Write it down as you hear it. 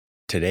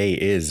Today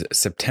is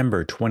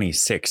September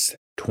 26th,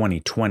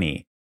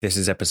 2020. This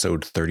is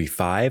episode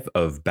 35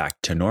 of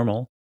Back to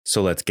Normal,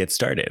 so let's get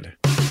started.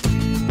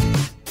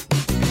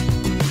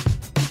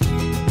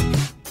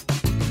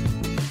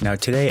 Now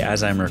today,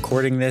 as I'm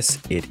recording this,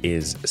 it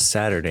is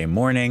Saturday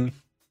morning,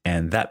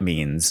 and that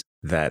means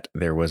that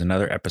there was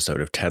another episode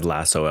of Ted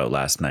Lasso out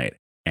last night.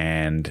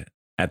 And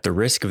at the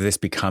risk of this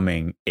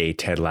becoming a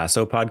Ted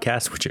Lasso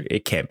podcast, which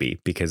it can't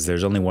be because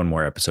there's only one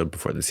more episode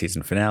before the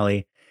season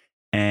finale,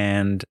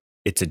 and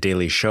it's a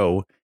daily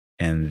show,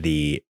 and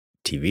the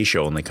TV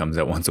show only comes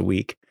out once a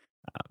week,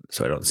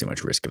 so I don't see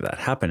much risk of that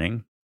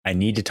happening. I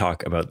need to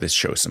talk about this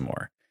show some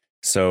more.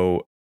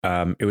 So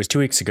it was 2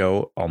 weeks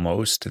ago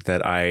almost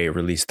that I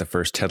released the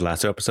first Ted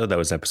Lasso episode. That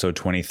was episode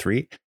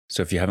 23.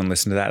 So if you haven't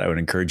listened to that, I would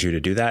encourage you to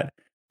do that.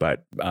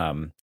 But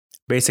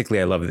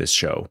basically, I love this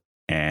show,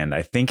 and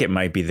I think it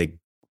might be the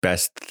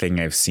best thing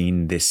I've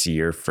seen this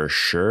year for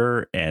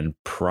sure, and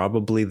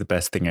probably the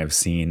best thing I've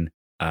seen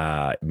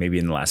maybe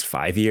in the last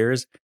 5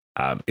 years.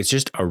 It's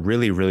just a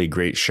really, really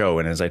great show.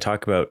 And as I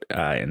talked about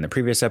in the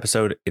previous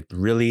episode,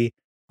 a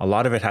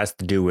lot of it has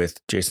to do with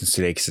Jason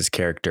Sudeikis'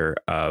 character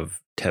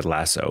of Ted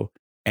Lasso,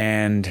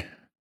 and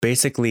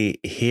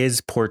basically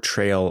his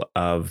portrayal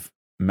of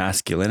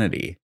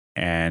masculinity.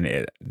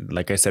 And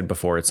like I said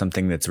before, it's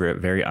something that's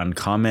very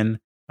uncommon.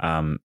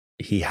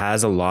 He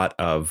has a lot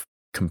of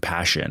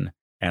compassion,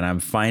 and I'm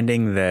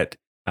finding that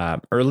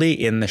early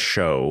in the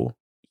show,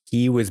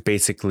 he was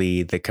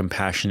basically the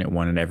compassionate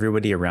one, and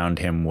everybody around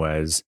him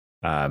was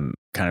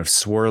kind of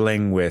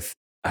swirling with,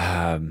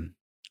 I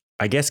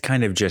guess,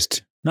 kind of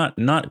just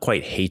not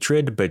quite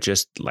hatred, but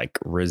just like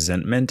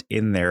resentment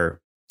in their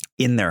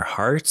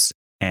hearts.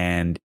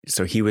 And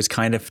so he was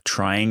kind of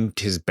trying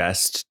his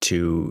best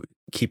to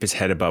keep his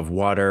head above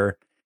water,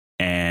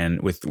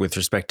 and with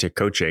respect to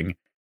coaching,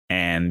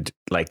 and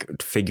like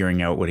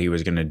figuring out what he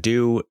was going to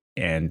do,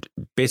 and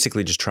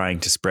basically just trying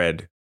to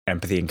spread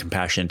empathy and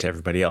compassion to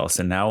everybody else.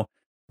 And now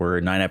we're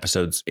 9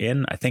 episodes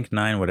in, I think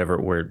 9, whatever.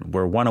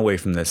 We're one away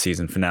from the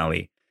season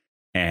finale,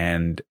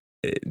 and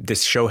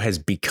this show has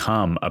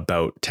become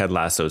about Ted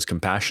Lasso's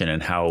compassion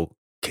and how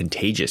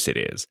contagious it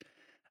is.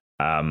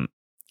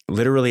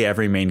 Literally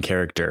every main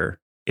character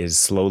is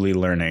slowly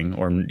learning,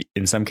 or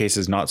in some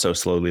cases not so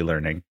slowly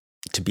learning,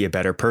 to be a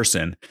better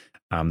person.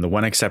 The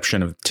one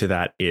exception to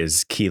that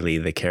is Keely,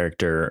 the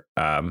character.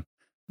 I'm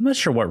not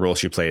sure what role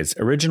she plays.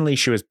 Originally,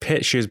 she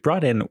was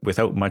brought in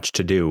without much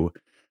to do,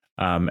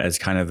 as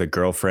kind of the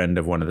girlfriend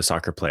of one of the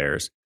soccer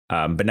players.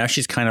 But now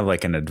she's kind of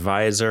like an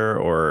advisor,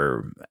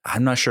 or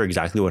I'm not sure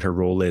exactly what her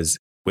role is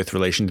with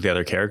relation to the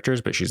other characters,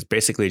 but she's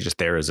basically just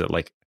there as a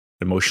like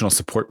emotional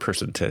support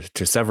person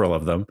to several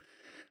of them.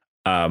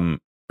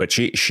 But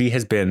she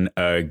has been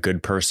a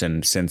good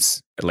person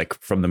since, like,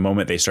 from the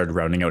moment they started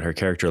rounding out her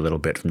character a little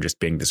bit from just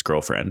being this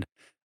girlfriend,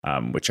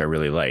 which I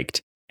really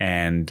liked.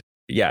 And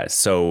yeah,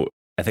 so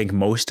I think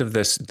most of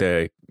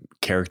the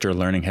character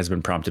learning has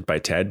been prompted by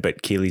Ted,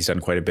 but Keely's done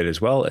quite a bit as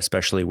well,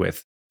 especially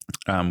with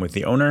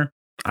the owner.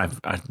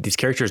 These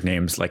characters'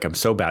 names, like, I'm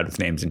so bad with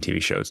names in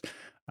TV shows.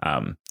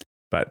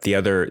 But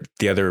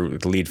the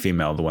lead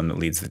female, the one that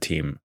leads the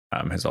team,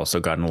 has also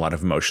gotten a lot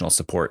of emotional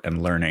support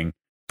and learning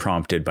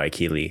prompted by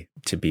Keely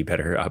to be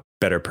a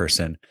better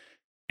person.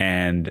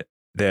 And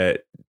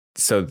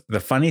so the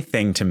funny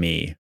thing to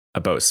me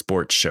about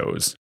sports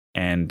shows,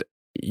 and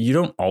you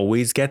don't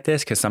always get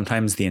this because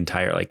sometimes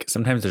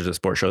sometimes there's a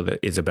sports show that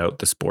is about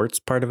the sports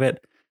part of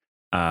it.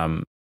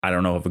 I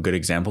don't know of a good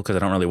example because I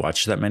don't really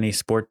watch that many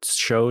sports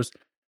shows.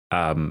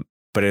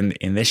 But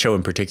in this show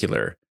in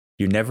particular,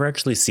 you never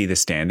actually see the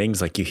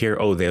standings. Like, you hear,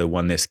 oh, they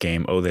won this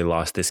game, oh, they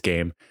lost this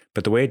game.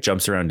 But the way it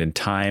jumps around in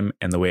time,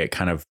 and the way it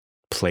kind of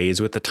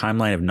plays with the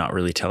timeline of not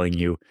really telling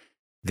you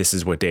this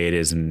is what day it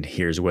is and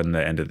here's when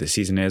the end of the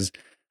season is,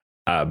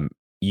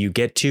 you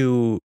get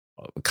to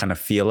kind of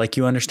feel like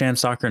you understand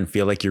soccer and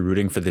feel like you're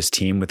rooting for this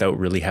team without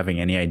really having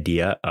any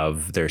idea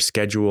of their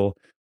schedule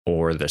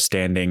or the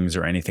standings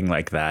or anything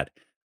like that.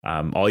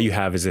 All you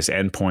have is this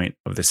end point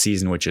of the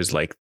season, which is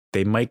like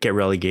they might get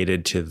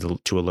relegated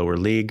to a lower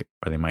league,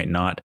 or they might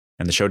not.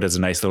 And the show does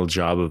a nice little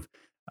job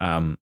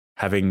of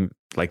having,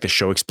 like, the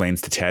show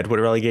explains to Ted what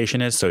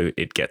relegation is, so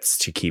it gets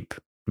to keep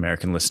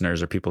American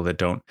listeners or people that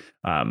don't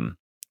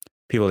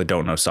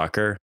know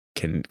soccer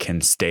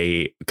can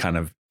stay kind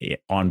of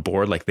on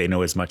board, like they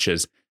know as much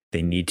as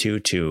they need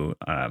to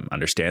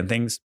understand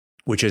things,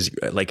 which is,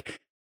 like,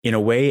 in a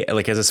way,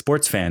 like, as a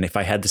sports fan, if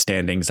I had the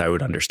standings, I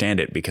would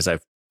understand it because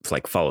I've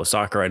like follow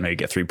soccer. I know you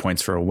get 3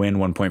 points for a win,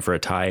 1 point for a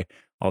tie,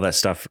 all that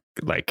stuff.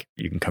 Like,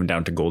 you can come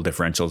down to goal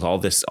differentials,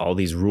 all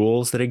these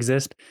rules that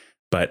exist,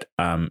 but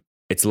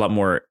it's a lot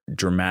more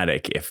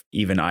dramatic if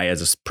even I,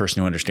 as a person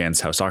who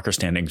understands how soccer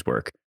standings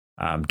work,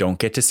 don't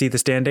get to see the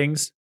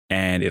standings.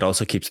 And it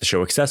also keeps the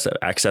show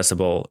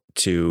accessible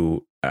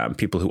to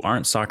people who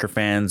aren't soccer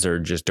fans or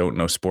just don't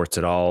know sports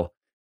at all.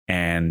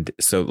 And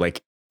so,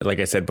 like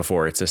I said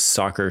before, it's a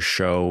soccer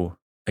show.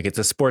 Like, it's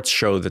a sports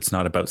show that's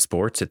not about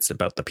sports. It's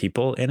about the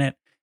people in it.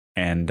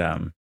 And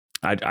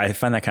I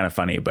find that kind of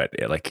funny, but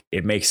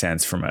it makes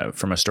sense from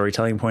a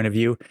storytelling point of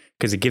view,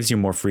 because it gives you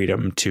more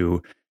freedom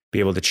to be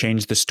able to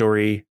change the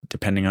story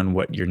depending on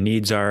what your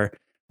needs are,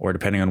 or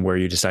depending on where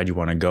you decide you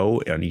want to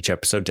go on each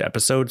episode to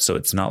episode. So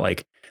it's not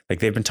like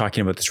they've been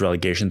talking about this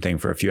relegation thing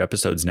for a few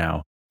episodes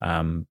now.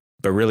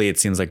 But really, it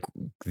seems like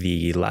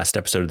the last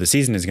episode of the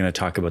season is going to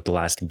talk about the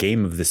last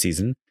game of the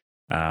season,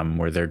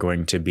 where they're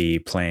going to be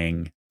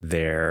playing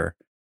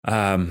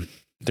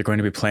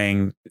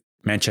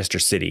Manchester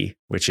City,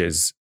 which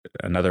is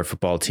another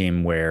football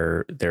team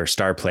where their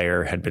star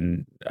player had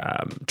been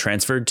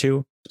transferred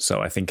to.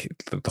 So I think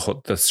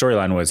the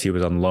storyline was he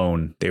was on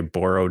loan. They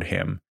borrowed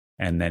him,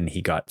 and then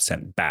he got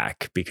sent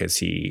back because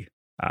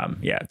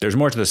there's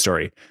more to the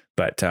story,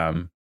 but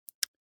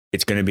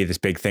it's going to be this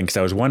big thing. Because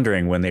I was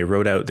wondering when they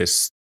wrote out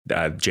this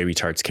JB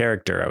Tart's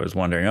character, I was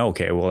wondering,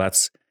 okay, well,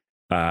 that's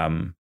a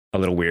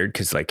little weird,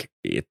 because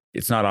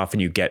it's not often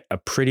you get a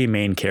pretty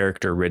main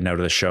character written out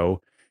of the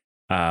show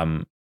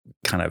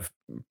kind of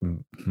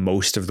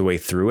most of the way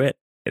through it.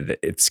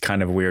 It's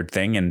kind of a weird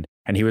thing.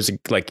 And he was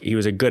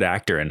a good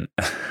actor. And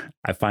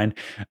I find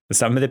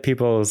some of the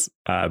people's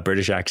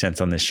British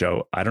accents on this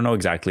show, I don't know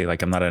exactly,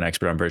 I'm not an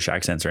expert on British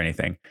accents or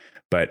anything,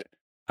 but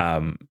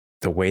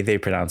the way they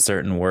pronounce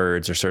certain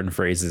words or certain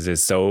phrases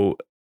is so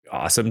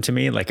awesome to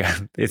me.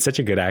 It's such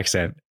a good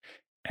accent.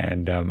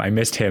 And I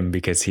missed him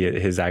because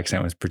his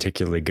accent was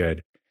particularly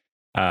good.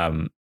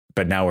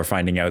 But now we're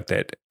finding out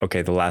that,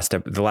 okay, the last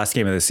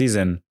game of the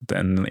season,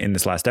 then in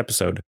this last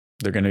episode,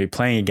 they're going to be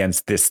playing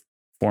against this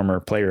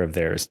former player of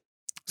theirs.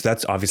 So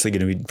that's obviously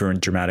going to be very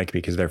dramatic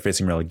because they're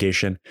facing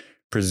relegation,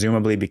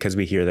 presumably because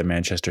we hear that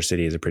Manchester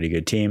City is a pretty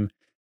good team.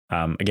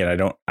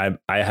 Again, I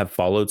have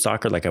followed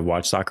soccer, I've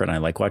watched soccer and I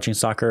like watching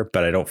soccer,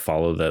 but I don't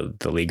follow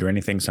the league or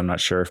anything. So I'm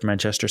not sure if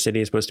Manchester City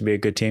is supposed to be a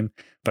good team,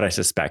 but I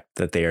suspect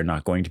that they are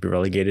not going to be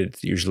relegated.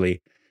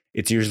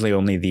 It's usually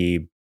only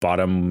the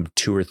bottom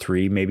 2 or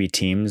 3 maybe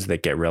teams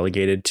that get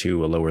relegated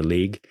to a lower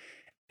league.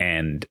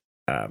 And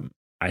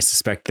I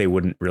suspect they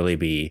wouldn't really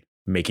be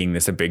making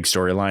this a big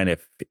storyline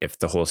if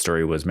the whole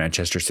story was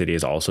Manchester City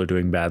is also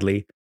doing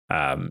badly.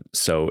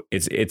 So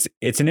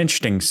it's an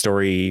interesting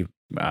story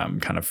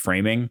kind of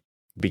framing,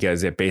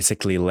 because it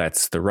basically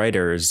lets the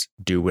writers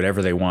do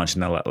whatever they want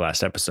in the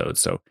last episode.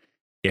 So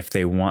if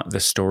they want the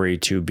story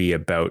to be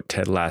about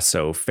Ted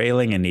Lasso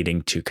failing and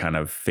needing to kind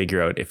of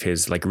figure out if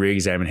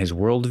re-examine his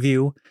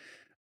worldview,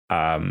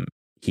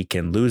 he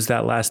can lose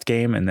that last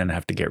game and then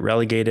have to get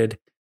relegated.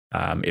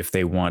 If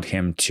they want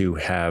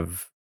the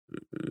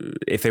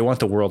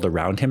world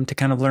around him to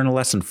kind of learn a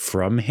lesson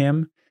from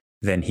him,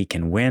 then he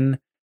can win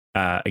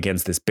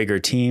against this bigger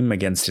team,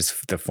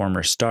 against the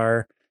former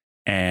star,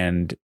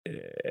 and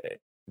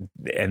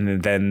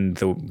then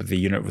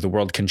the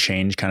world can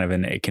change kind of,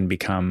 and it can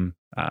become,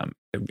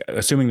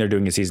 assuming they're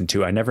doing a season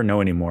 2. I never know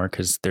anymore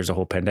because there's a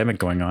whole pandemic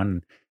going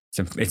on.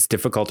 It's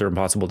difficult or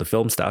impossible to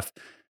film stuff,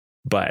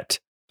 but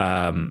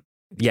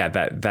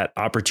that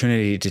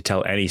opportunity to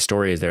tell any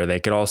story is there. They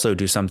could also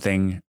do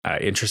something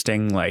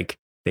interesting, like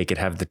they could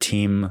have the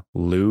team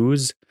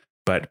lose,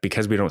 but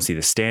because we don't see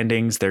the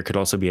standings, there could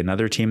also be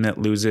another team that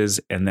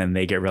loses and then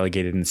they get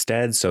relegated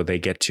instead. So they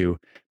get to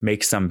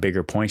make some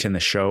bigger point in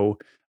the show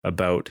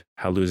about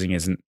how losing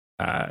isn't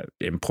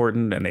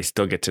important, and they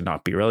still get to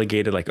not be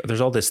relegated. There's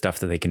all this stuff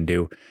that they can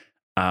do.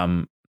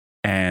 And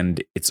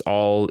it's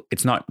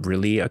not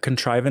really a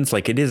contrivance.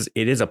 It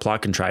is a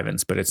plot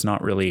contrivance, but it's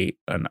not really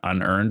an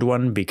unearned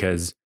one,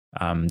 because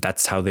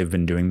that's how they've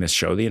been doing this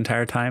show the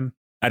entire time.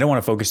 I don't want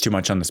to focus too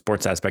much on the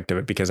sports aspect of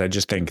it, because I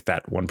just think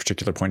that one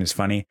particular point is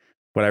funny.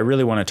 What I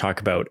really want to talk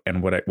about,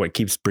 and what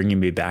keeps bringing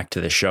me back to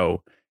the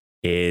show,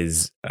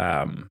 is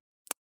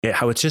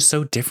how it's just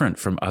so different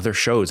from other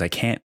shows. I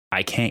can't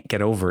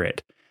get over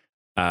it.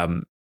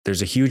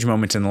 There's a huge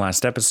moment in the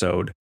last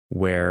episode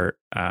where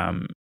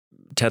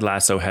Ted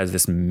Lasso has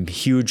this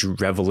huge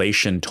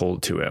revelation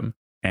told to him,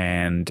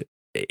 and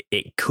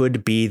it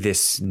could be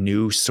this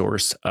new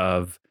source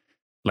of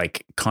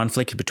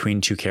conflict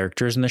between 2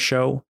 characters in the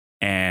show.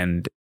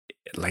 And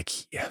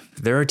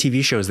there are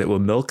TV shows that will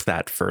milk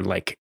that for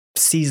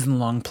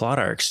season-long plot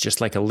arcs,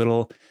 just a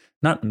little,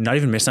 not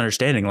even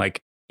misunderstanding,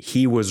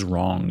 he was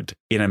wronged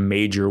in a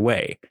major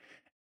way.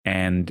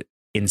 And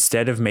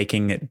instead of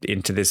making it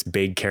into this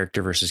big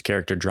character versus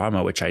character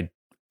drama, which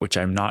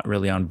I'm not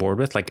really on board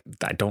with,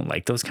 I don't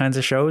like those kinds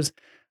of shows.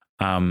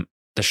 The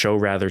show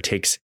rather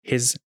takes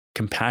his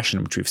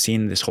compassion, which we've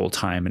seen this whole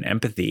time, and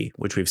empathy,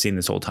 which we've seen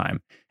this whole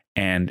time,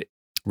 and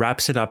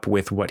wraps it up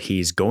with what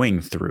he's going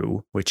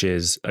through, which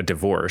is a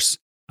divorce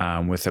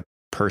with a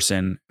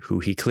person who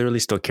he clearly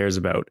still cares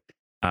about,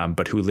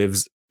 but who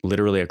lives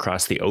literally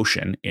across the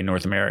ocean in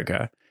North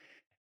America.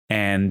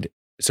 And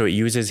so it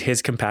uses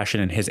his compassion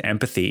and his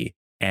empathy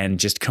and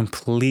just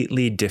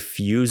completely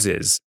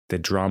diffuses the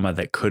drama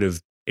that could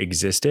have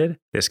existed,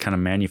 this kind of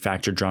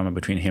manufactured drama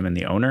between him and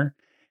the owner.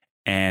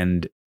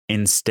 And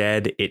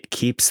instead, it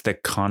keeps the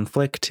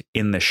conflict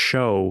in the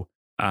show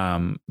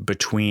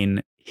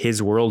between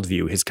his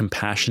worldview, his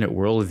compassionate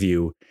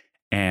worldview,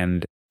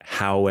 and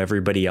how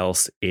everybody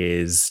else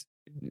is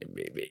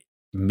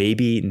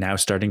maybe now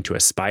starting to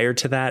aspire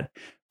to that,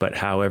 but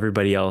how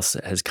everybody else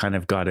has kind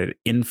of got it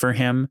in for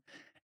him,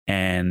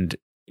 and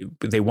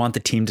they want the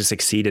team to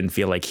succeed and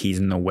feel like he's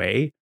in the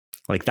way.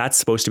 Like that's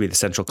supposed to be the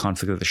central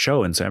conflict of the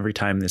show. And so every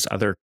time this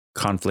other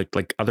conflict,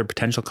 like other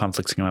potential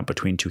conflicts come up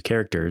between two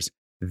characters,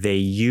 they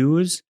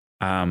use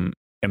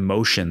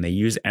emotion, they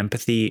use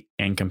empathy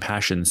and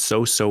compassion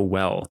so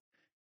well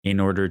in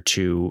order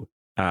to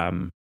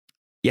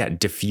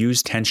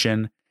diffuse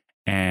tension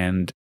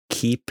and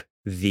keep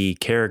the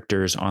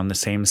characters on the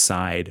same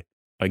side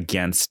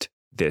against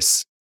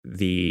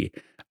the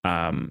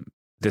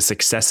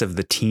success of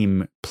the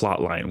team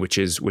plotline, which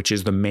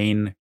is the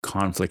main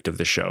conflict of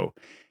the show.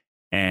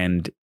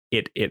 And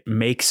it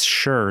makes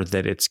sure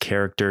that its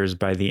characters,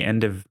 by the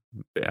end of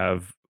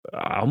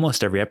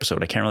almost every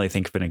episode, I can't really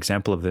think of an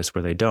example of this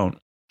where they don't,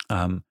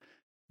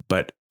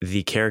 but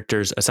the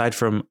characters, aside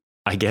from,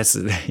 I guess,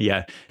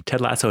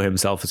 Ted Lasso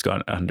himself has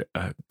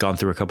gone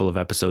through a couple of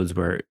episodes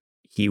where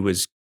he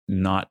was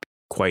not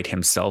quite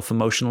himself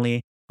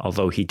emotionally,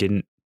 although he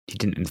didn't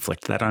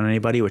inflict that on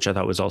anybody, which I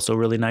thought was also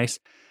really nice.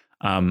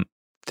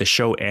 The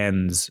show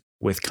ends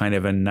with kind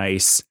of a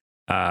nice,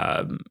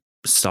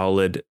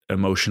 solid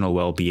emotional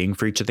well-being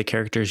for each of the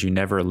characters. You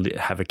never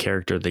have a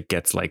character that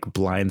gets like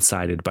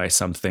blindsided by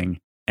something,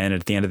 and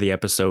at the end of the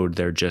episode,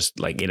 they're just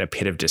like in a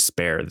pit of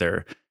despair.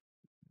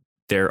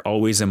 They're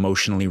always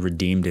emotionally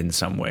redeemed in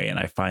some way, and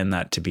I find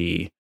that to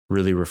be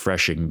really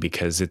refreshing,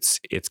 because it's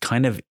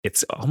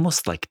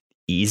almost like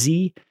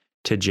easy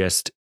to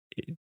just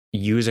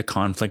use a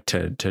conflict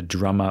to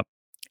drum up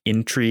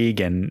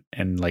intrigue and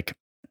like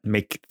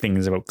make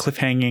things about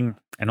cliffhanging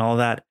and all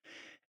that.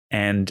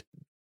 And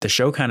the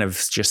show kind of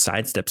just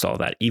sidesteps all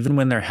that. Even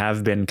when there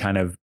have been kind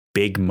of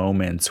big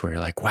moments where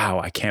you're like, wow,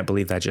 I can't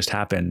believe that just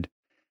happened.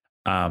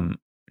 Now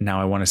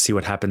I want to see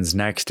what happens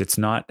next.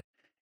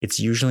 It's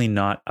usually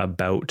not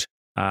about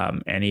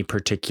any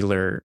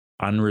particular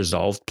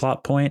unresolved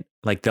plot point.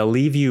 Like they'll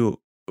leave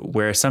you,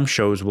 where some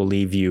shows will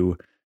leave you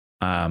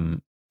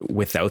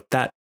without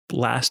that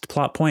last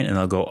plot point, and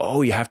they'll go,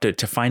 oh, you have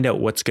to find out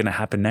what's going to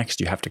happen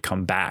next, you have to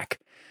come back.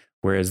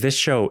 Whereas this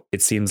show,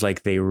 it seems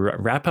like they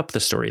wrap up the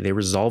story, they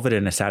resolve it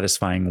in a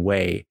satisfying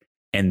way,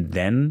 and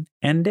then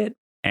end it.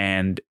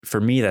 And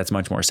for me, that's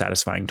much more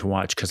satisfying to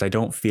watch, because I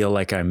don't feel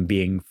like I'm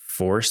being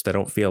forced. I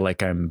don't feel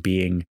like I'm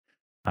being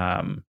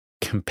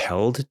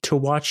compelled to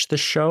watch the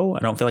show. I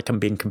don't feel like I'm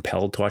being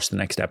compelled to watch the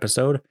next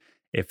episode.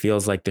 It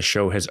feels like the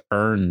show has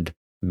earned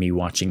me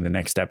watching the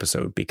next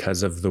episode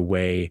because of the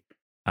way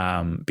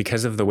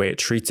it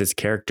treats its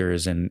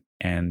characters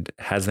and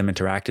has them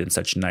interact in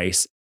such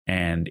nice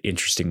and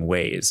interesting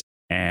ways.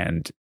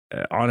 And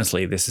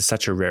honestly, this is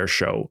such a rare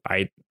show.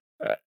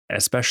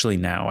 Especially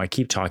now, I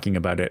keep talking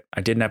about it. I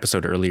did an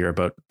episode earlier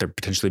about there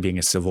potentially being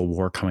a civil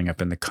war coming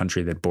up in the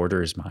country that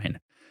borders mine.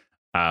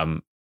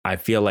 I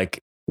feel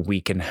like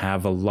we should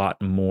have a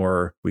lot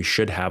more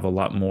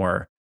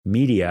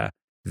media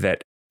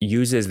that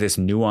uses this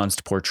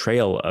nuanced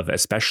portrayal of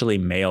especially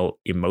male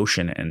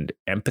emotion and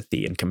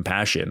empathy and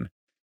compassion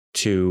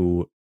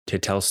to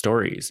tell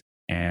stories.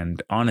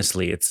 And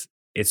honestly, it's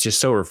just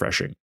so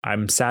refreshing.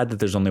 I'm sad that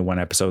there's only one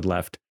episode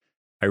left.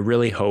 I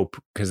really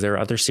hope, because there are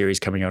other series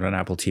coming out on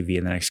Apple TV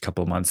in the next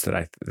couple of months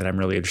that I'm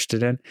really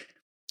interested in.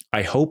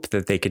 I hope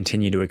that they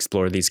continue to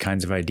explore these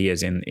kinds of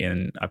ideas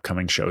in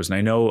upcoming shows. And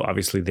I know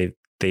obviously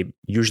they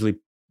usually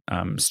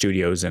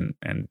studios and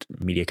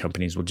media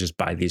companies will just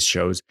buy these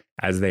shows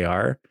as they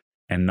are,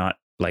 and not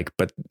like,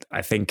 but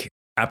I think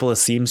Apple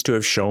seems to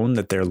have shown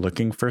that they're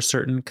looking for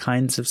certain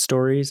kinds of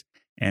stories.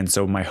 And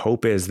so my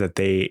hope is that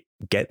they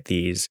get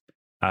these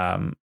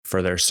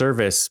for their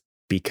service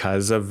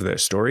because of the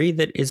story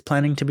that is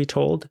planning to be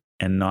told,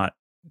 and not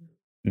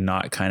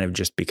kind of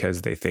just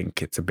because they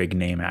think it's a big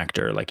name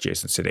actor like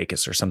Jason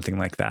Sudeikis or something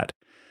like that.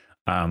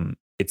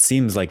 It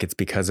seems like it's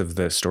because of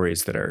the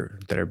stories that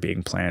are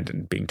being planned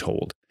and being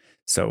told.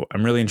 So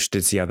I'm really interested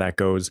to see how that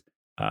goes.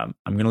 I'm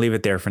going to leave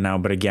it there for now.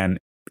 But again,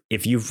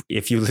 if you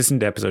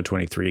listened to episode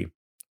 23,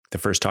 the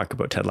first talk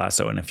about Ted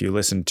Lasso, and if you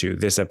listen to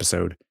this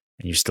episode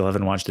and you still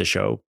haven't watched the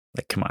show,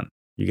 like, come on,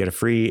 you get a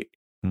free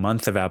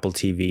month of Apple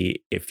TV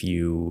if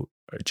you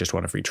just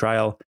want a free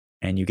trial,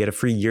 and you get a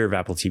free year of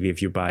Apple TV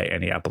if you buy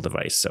any Apple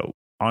device. So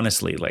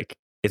honestly, like,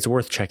 it's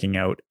worth checking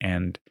out.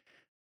 And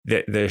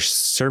the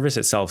service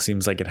itself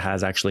seems like it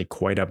has actually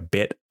quite a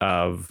bit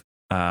of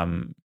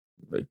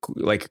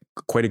like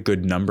quite a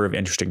good number of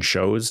interesting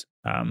shows.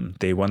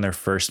 They won their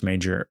first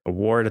major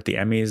award at the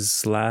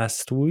Emmys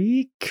last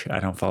week. I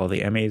don't follow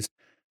the Emmys.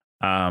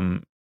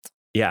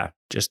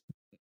 Just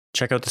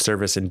check out the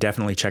service, and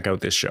definitely check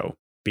out this show,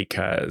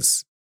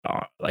 because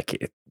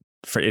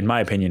in my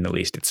opinion, at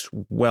least, it's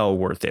well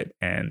worth it,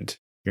 and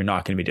you're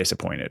not going to be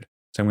disappointed.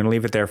 So I'm going to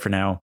leave it there for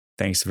now.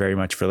 Thanks very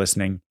much for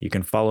listening. You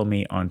can follow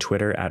me on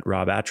Twitter at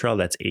Rob Attrell.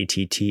 That's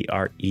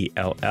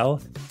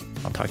ATTRELL.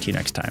 I'll talk to you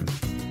next time.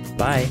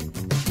 Bye.